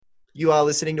You are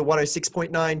listening to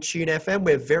 106.9 Tune FM.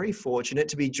 We're very fortunate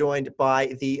to be joined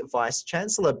by the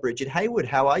Vice-Chancellor, Bridget Hayward.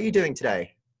 How are you doing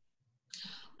today?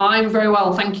 I'm very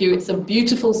well, thank you. It's a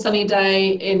beautiful sunny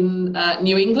day in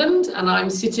New England, and I'm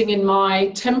sitting in my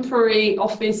temporary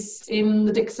office in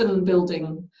the Dixon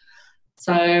building.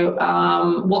 So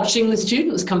watching the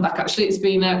students come back, actually, it's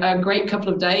been a great couple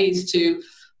of days to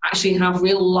actually have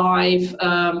real live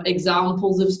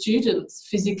examples of students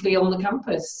physically on the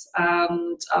campus.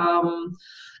 And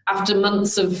after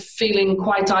months of feeling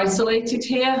quite isolated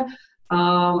here,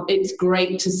 it's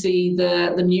great to see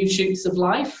the new shoots of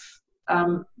life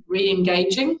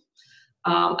re-engaging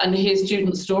and hear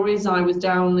student stories. I was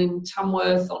down in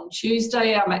Tamworth on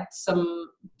Tuesday. I met some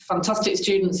fantastic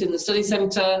students in the study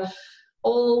centre,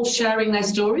 all sharing their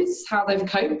stories, how they've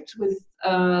coped with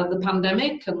the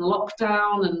pandemic and the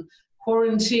lockdown and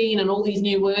quarantine and all these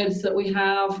new words that we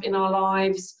have in our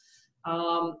lives,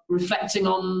 reflecting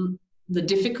on the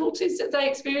difficulties that they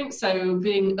experience, so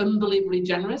being unbelievably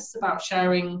generous about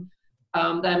sharing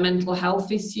their mental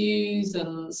health issues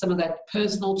and some of their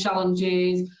personal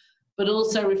challenges, but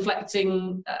also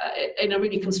reflecting in a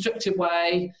really constructive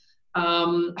way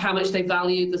how much they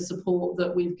value the support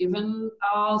that we've given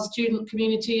our student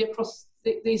community across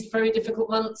these very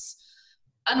difficult months,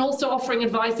 and also offering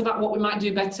advice about what we might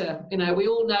do better. You know, we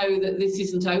all know that this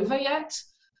isn't over yet,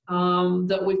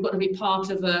 that we've got to be part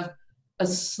of a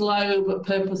slow but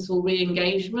purposeful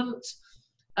re-engagement,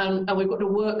 and we've got to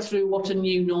work through what a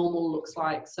new normal looks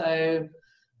like. So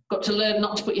got to learn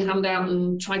not to put your hand out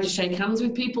and try to shake hands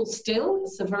with people still.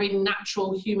 It's a very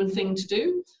natural human thing to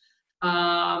do.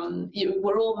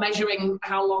 We're all measuring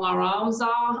how long our arms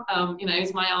are.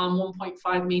 Is my arm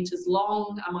 1.5 meters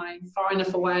long? Am I far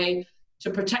enough away to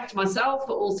protect myself,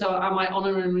 but also am I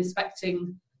honouring and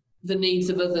respecting the needs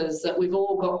of others? That we've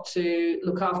all got to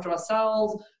look after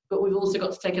ourselves, but we've also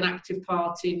got to take an active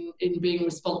part in being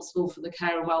responsible for the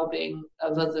care and well-being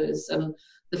of others. And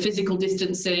the physical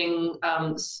distancing,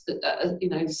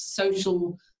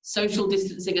 social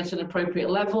distancing at an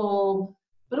appropriate level,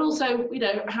 but also,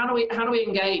 how do we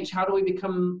engage? How do we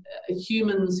become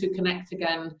humans who connect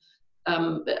again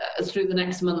through the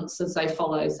next months as they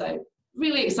follow? So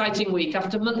really exciting week.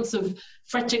 After months of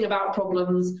fretting about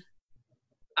problems,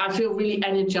 I feel really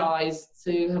energized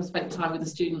to have spent time with the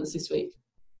students this week.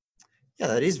 Yeah,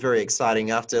 that is very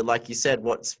exciting after, like you said,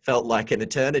 what's felt like an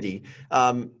eternity.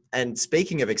 And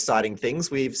speaking of exciting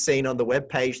things, we've seen on the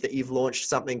webpage that you've launched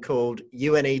something called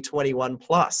UNE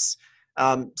 21+.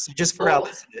 So just for our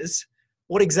listeners,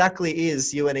 what exactly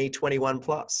is UNE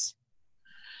 21+?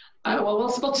 Well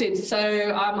spotted.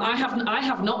 So I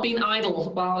have not been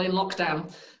idle while in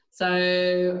lockdown.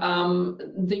 So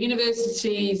the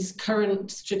university's current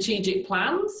strategic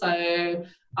plan. So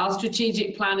our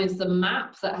strategic plan is the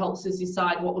map that helps us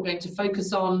decide what we're going to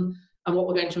focus on and what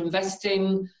we're going to invest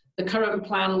in. The current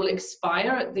plan will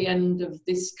expire at the end of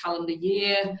this calendar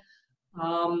year,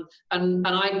 and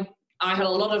I had a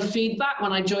lot of feedback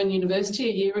when I joined university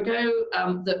a year ago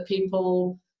that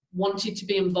people wanted to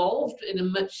be involved in a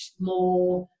much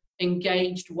more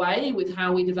engaged way with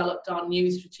how we developed our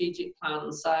new strategic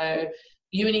plan. So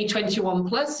UNE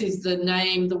 21+ is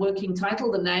the working title,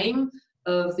 the name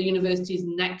of the university's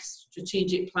next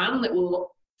strategic plan that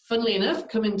will, funnily enough,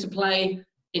 come into play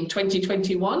in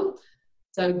 2021.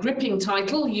 So gripping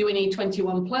title, UNE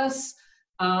 21+.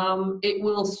 It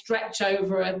will stretch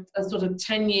over a sort of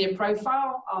 10-year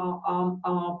profile.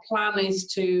 Our plan is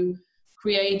to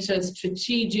create a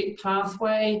strategic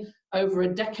pathway over a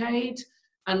decade,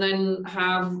 and then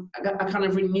have a kind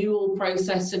of renewal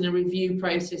process and a review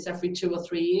process every 2 or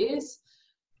 3 years.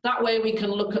 That way we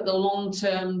can look at the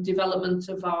long-term development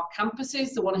of our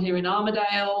campuses, the one here in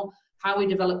Armidale, how we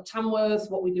develop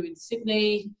Tamworth, what we do in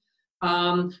Sydney.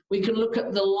 We can look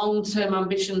at the long-term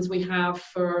ambitions we have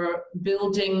for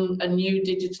building a new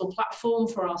digital platform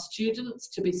for our students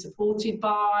to be supported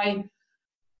by.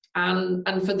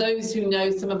 And for those who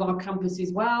know some of our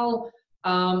campuses well,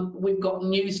 we've got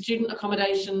new student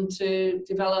accommodation to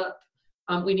develop.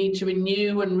 We need to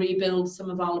renew and rebuild some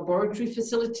of our laboratory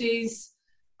facilities.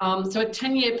 So a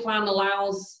 10-year plan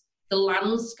allows the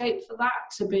landscape for that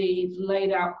to be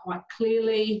laid out quite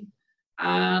clearly.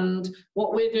 And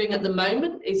what we're doing at the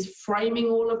moment is framing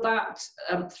all of that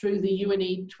through the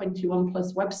UNE 21+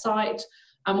 website.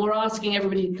 And we're asking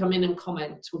everybody to come in and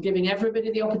comment. We're giving everybody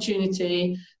the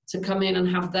opportunity to come in and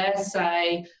have their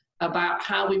say about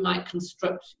how we might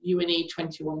construct UNE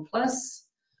 21+.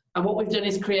 And what we've done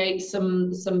is create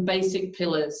some basic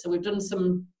pillars. So we've done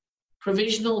some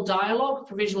provisional dialogue,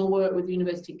 provisional work with the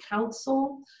University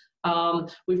Council.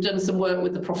 We've done some work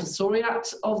with the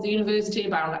professoriate of the university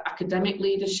about academic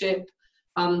leadership.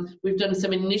 We've done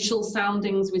some initial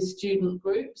soundings with student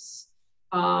groups.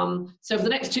 So for the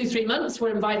next 2-3 months,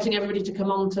 we're inviting everybody to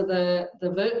come onto the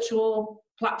virtual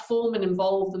platform and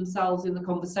involve themselves in the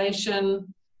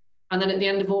conversation. And then at the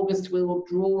end of August, we will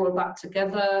draw all that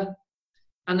together.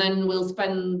 And then we'll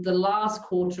spend the last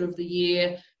quarter of the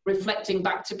year reflecting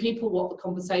back to people what the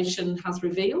conversation has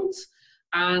revealed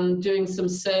and doing some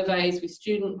surveys with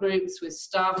student groups, with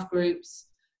staff groups,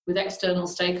 with external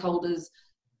stakeholders,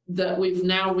 that we've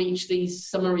now reached these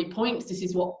summary points. This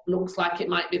is what looks like it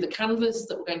might be the canvas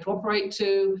that we're going to operate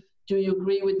to. Do you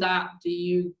agree with that? Do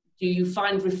you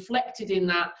find reflected in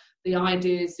that the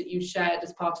ideas that you shared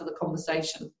as part of the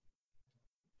conversation?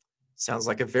 Sounds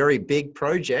like a very big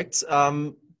project.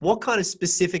 What kind of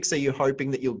specifics are you hoping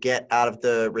that you'll get out of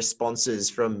the responses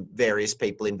from various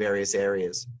people in various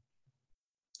areas?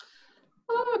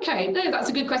 Okay, no, that's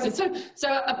a good question.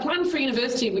 So a plan for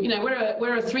university, you know,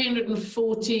 we're a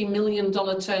 $340 million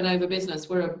turnover business.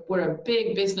 We're a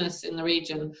big business in the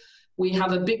region. We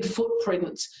have a big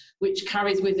footprint, which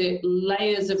carries with it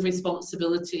layers of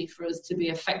responsibility for us to be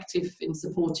effective in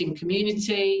supporting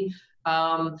community,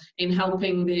 in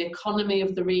helping the economy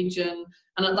of the region.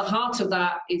 And at the heart of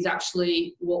that is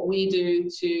actually what we do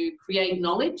to create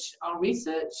knowledge, our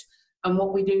research, and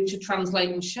what we do to translate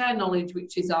and share knowledge,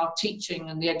 which is our teaching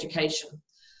and the education.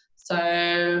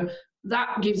 So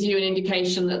that gives you an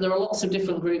indication that there are lots of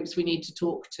different groups we need to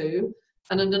talk to.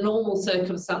 And under normal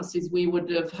circumstances, we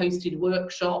would have hosted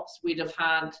workshops, we'd have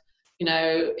had, you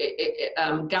know,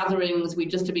 gatherings, we'd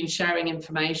just have been sharing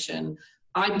information.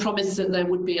 I promised that there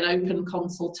would be an open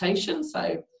consultation.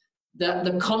 So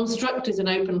the construct is an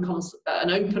open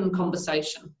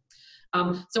conversation.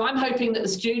 So I'm hoping that the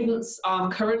students, our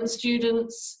current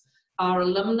students, our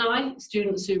alumni,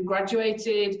 students who've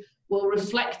graduated, will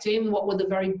reflect in what were the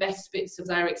very best bits of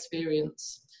their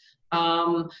experience.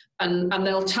 And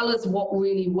they'll tell us what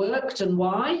really worked and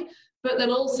why, but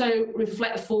they'll also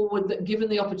reflect forward that given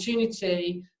the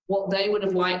opportunity, what they would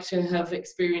have liked to have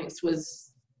experienced was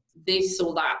this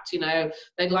or that. You know,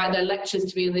 they'd like their lectures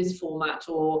to be in this format,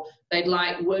 or they'd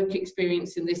like work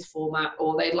experience in this format,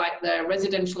 or they'd like their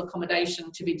residential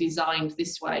accommodation to be designed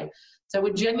this way. So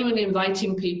we're genuinely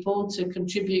inviting people to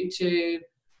contribute to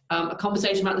a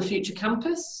conversation about the future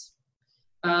campus,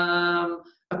 a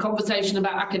conversation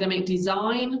about academic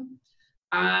design,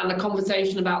 and a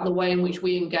conversation about the way in which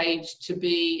we engage to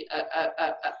be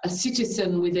a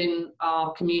citizen within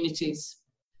our communities.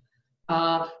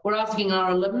 We're asking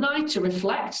our alumni to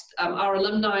reflect. Our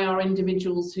alumni are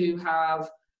individuals who have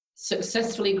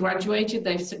successfully graduated,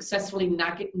 they've successfully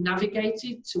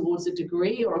navigated towards a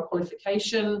degree or a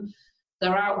qualification.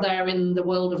 They're out there in the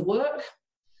world of work.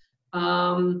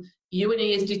 UNE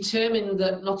is determined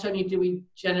that not only do we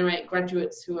generate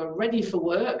graduates who are ready for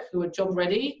work, who are job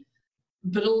ready,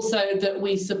 but also that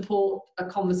we support a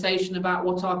conversation about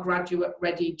what are graduate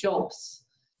ready jobs.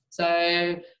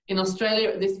 So in Australia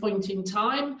at this point in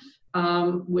time,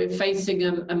 we're facing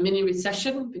a mini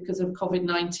recession because of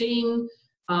COVID-19.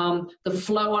 The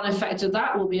flow-on effect of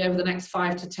that will be over the next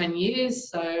 5 to 10 years.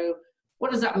 So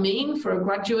what does that mean for a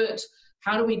graduate?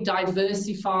 How do we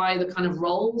diversify the kind of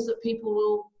roles that people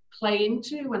will play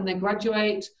into when they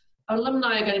graduate?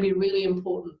 Alumni are going to be a really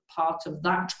important part of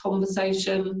that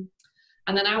conversation.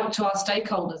 And then out to our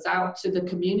stakeholders, out to the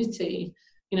community.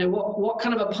 You know, what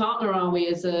kind of a partner are we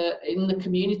as in the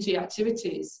community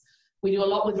activities? We do a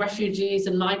lot with refugees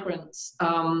and migrants.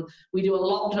 We do a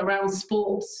lot around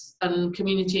sports and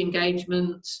community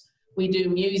engagement. We do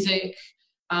music.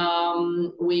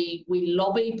 We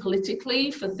lobby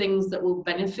politically for things that will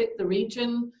benefit the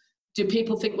region. Do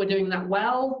people think we're doing that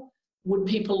well? Would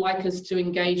people like us to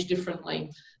engage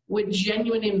differently? We're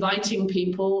genuinely inviting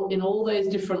people in all those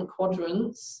different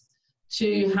quadrants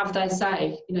to have their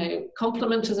say. You know,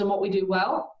 compliment us on what we do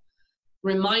well,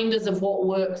 remind us of what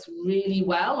works really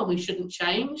well and we shouldn't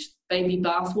change, baby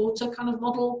bathwater kind of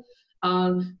model,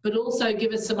 but also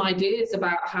give us some ideas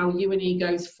about how UNE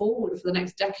goes forward for the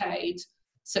next decade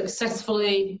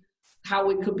successfully, how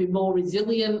we could be more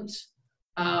resilient,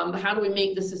 how do we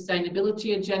meet the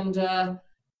sustainability agenda,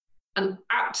 and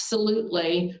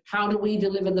absolutely, how do we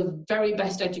deliver the very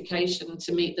best education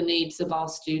to meet the needs of our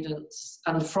students,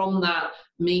 and from that,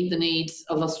 meet the needs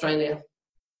of Australia.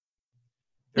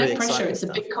 No pressure, it's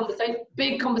a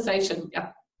big conversation,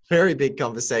 yeah. Very big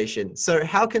conversation. So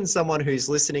how can someone who's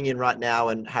listening in right now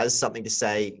and has something to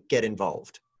say get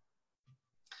involved?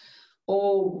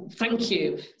 Oh, thank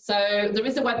you. So there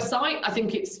is a website. I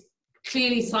think it's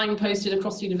clearly signposted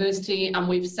across the university, and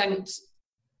we've sent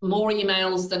more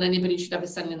emails than anybody should ever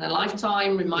send in their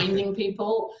lifetime, reminding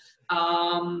people.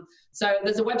 So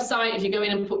there's a website. If you go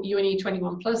in and put UNE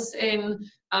 21 Plus in,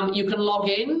 you can log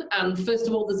in. And first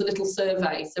of all, there's a little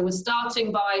survey. So we're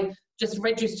starting by just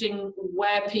registering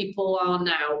where people are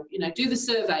now. You know, do the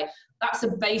survey. That's a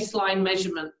baseline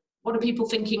measurement. What are people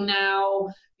thinking now?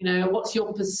 You know, what's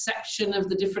your perception of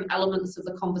the different elements of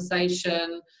the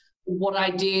conversation? What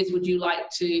ideas would you like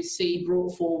to see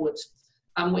brought forward?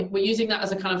 We're using that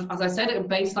as a kind of, as I said, a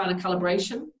baseline of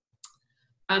calibration.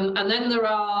 And then there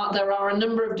are a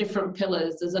number of different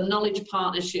pillars. There's a knowledge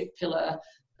partnership pillar,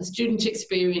 a student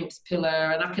experience pillar,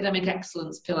 an academic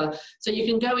excellence pillar. So you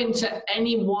can go into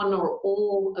any one or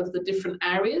all of the different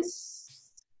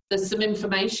areas. There's some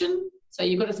information. So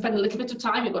you've got to spend a little bit of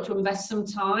time. You've got to invest some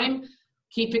time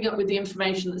keeping up with the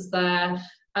information that's there.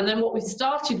 And then what we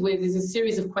started with is a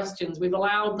series of questions. We've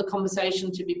allowed the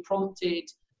conversation to be prompted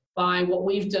by what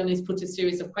we've done is put a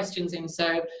series of questions in.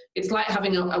 So it's like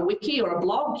having a wiki or a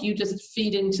blog. You just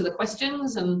feed into the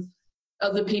questions and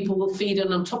other people will feed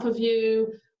in on top of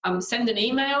you. Send an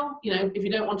email. You know, if you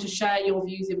don't want to share your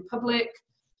views in public,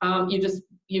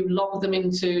 you log them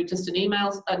into just an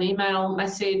email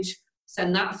message,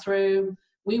 send that through.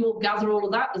 We will gather all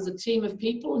of that. There's a team of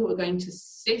people who are going to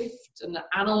sift and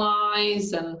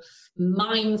analyze and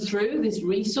mine through this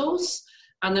resource.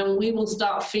 And then we will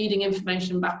start feeding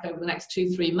information back over the next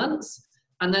 2-3 months.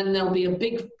 And then there'll be a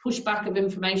big pushback of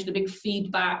information, a big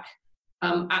feedback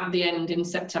at the end in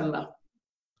September.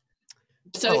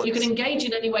 So you can engage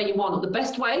in any way you want. The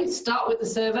best way, start with the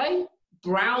survey,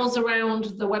 browse around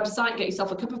the website, get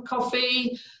yourself a cup of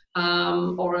coffee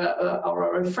or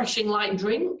a refreshing light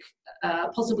drink,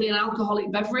 possibly an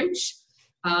alcoholic beverage.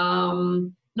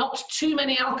 Not too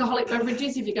many alcoholic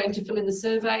beverages if you're going to fill in the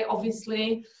survey,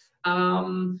 obviously.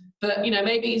 But, you know,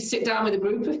 maybe sit down with a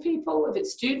group of people. If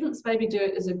it's students, maybe do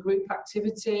it as a group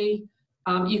activity.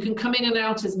 You can come in and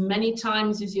out as many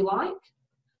times as you like.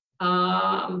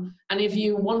 And if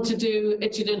you want to do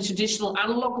it in a traditional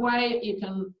analog way, you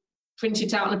can print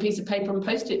it out on a piece of paper and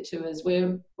post it to us.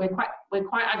 We're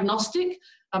quite agnostic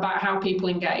about how people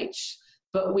engage,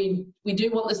 but we do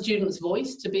want the student's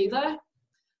voice to be there.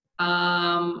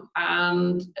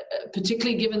 And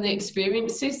particularly given the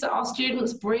experiences that our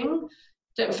students bring,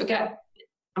 don't forget,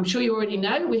 I'm sure you already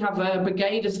know, we have a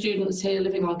brigade of students here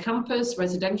living on campus,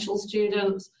 residential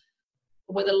students.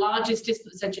 We're the largest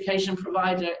distance education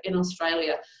provider in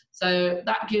Australia. So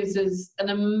that gives us an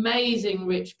amazing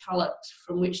rich palette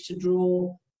from which to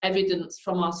draw evidence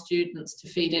from our students to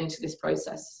feed into this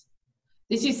process.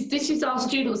 This is our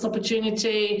students'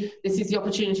 opportunity. This is the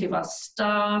opportunity of our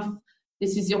staff.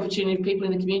 This is the opportunity of people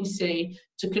in the community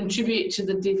to contribute to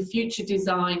the future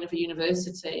design of a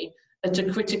university at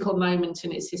a critical moment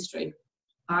in its history.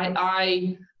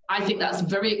 I think that's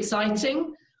very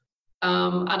exciting.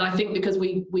 And I think because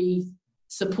we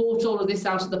support all of this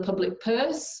out of the public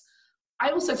purse, I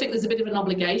also think there's a bit of an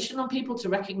obligation on people to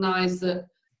recognise that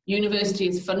university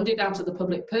is funded out of the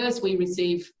public purse. We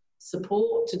receive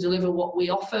support to deliver what we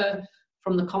offer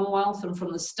from the Commonwealth and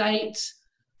from the state.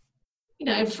 You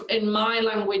know, in my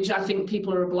language, I think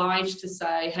people are obliged to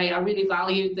say, hey, I really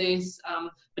value this,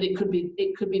 but it could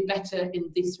be better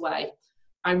in this way.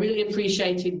 I really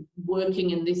appreciated working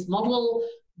in this model,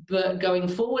 but going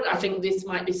forward, I think this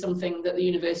might be something that the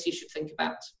university should think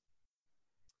about.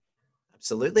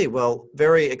 Absolutely. Well,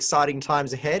 very exciting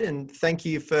times ahead, and thank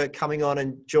you for coming on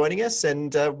and joining us.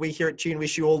 And we here at Tune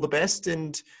wish you all the best,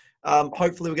 and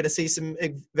hopefully we're going to see some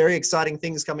very exciting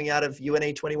things coming out of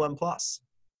UNE 21 Plus.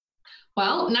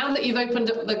 Well, now that you've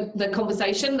opened up the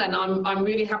conversation, then I'm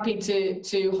really happy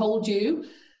to hold you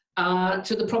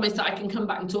to the promise that I can come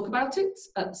back and talk about it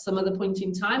at some other point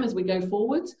in time as we go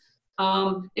forward.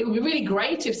 It would be really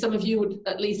great if some of you would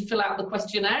at least fill out the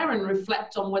questionnaire and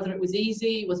reflect on whether it was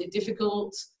easy, was it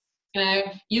difficult? You know,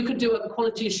 you could do a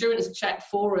quality assurance check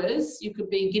for us. You could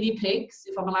be guinea pigs,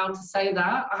 if I'm allowed to say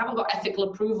that. I haven't got ethical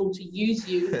approval to use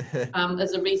you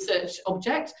as a research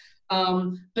object.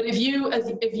 But if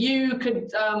you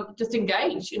could just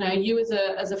engage, you know, you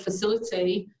as a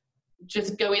facility,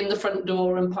 just go in the front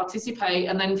door and participate,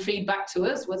 and then feed back to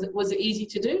us. Was it easy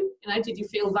to do? You know, did you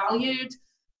feel valued?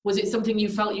 Was it something you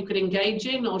felt you could engage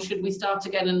in, or should we start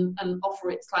again and offer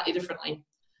it slightly differently?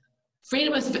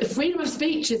 Freedom of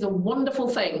speech is a wonderful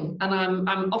thing, and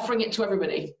I'm offering it to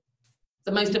everybody.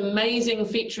 The most amazing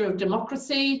feature of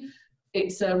democracy.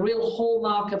 It's a real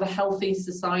hallmark of a healthy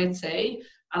society,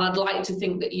 and I'd like to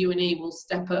think that UNE will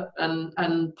step up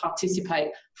and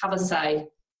participate, have a say,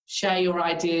 share your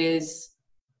ideas,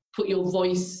 put your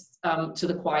voice to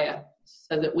the choir,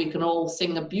 so that we can all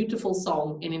sing a beautiful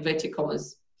song in inverted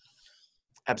commas.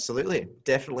 Absolutely.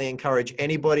 Definitely encourage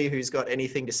anybody who's got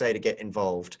anything to say to get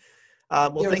involved.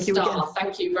 Well, You're thank you again.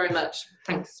 Thank you very much.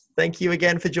 Thanks. Thank you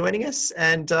again for joining us.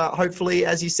 And hopefully,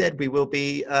 as you said, we will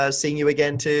be seeing you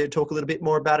again to talk a little bit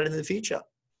more about it in the future.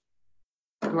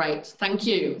 Great. Thank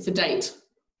you. It's a date.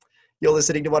 You're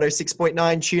listening to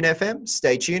 106.9 Tune FM.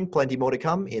 Stay tuned. Plenty more to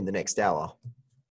come in the next hour.